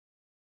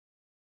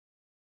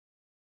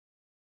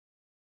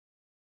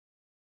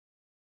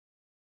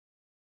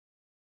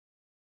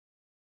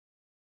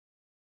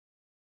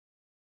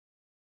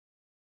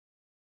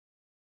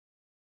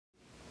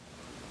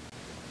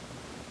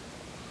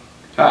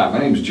Hi, my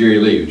name is Jerry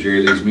Lee of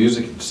Jerry Lee's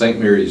Music in St.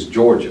 Mary's,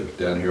 Georgia,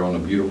 down here on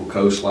the beautiful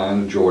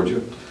coastline of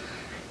Georgia.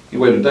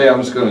 Anyway, today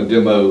I'm just going to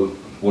demo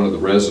one of the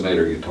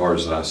resonator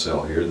guitars that I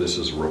sell here. This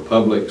is a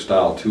Republic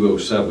Style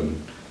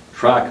 207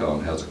 tricone.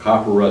 It has a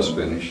copper rust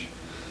finish,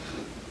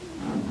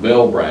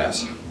 bell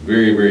brass,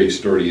 very, very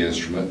sturdy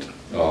instrument.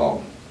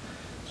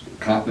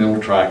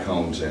 Continental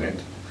tricones in it.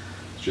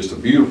 It's just a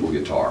beautiful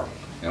guitar.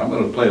 And I'm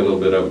going to play a little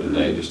bit of it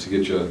today just to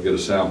get a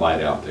sound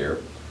bite out there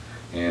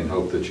and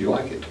hope that you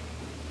like it.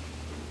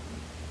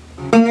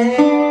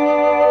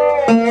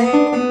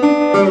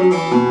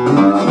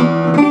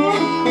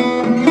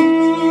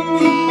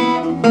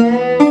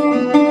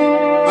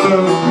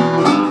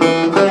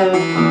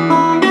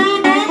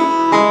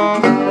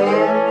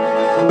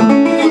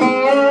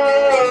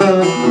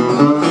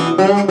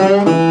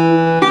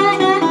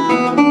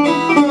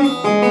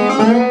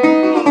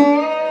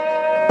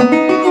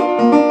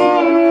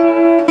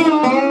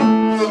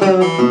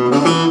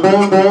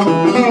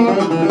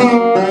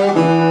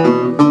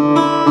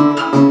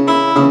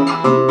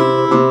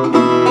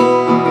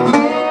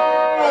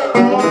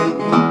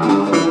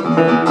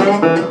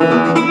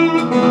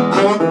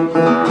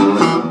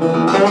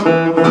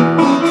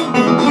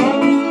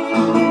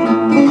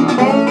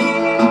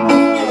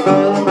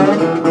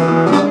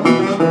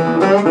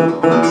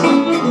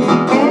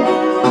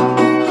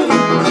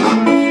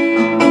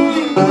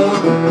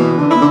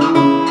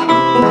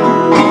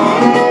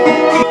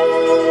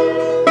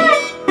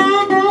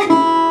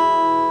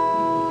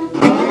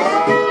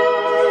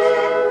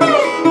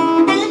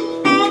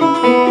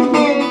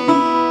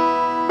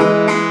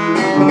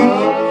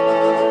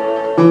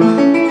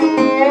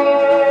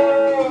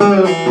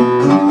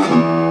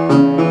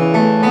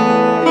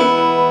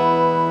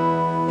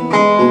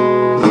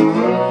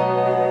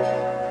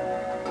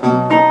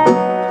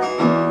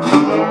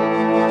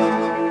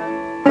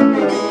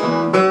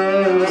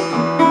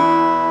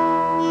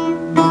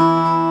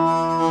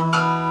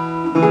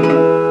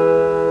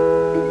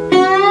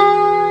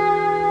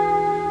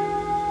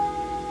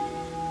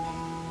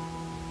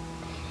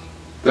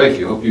 Thank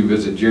you. Hope you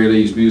visit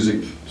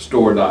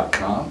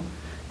JerryLee'sMusicStore.com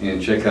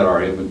and check out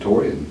our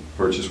inventory and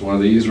purchase one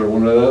of these or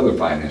one of the other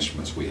fine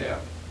instruments we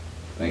have.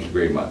 Thank you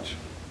very much.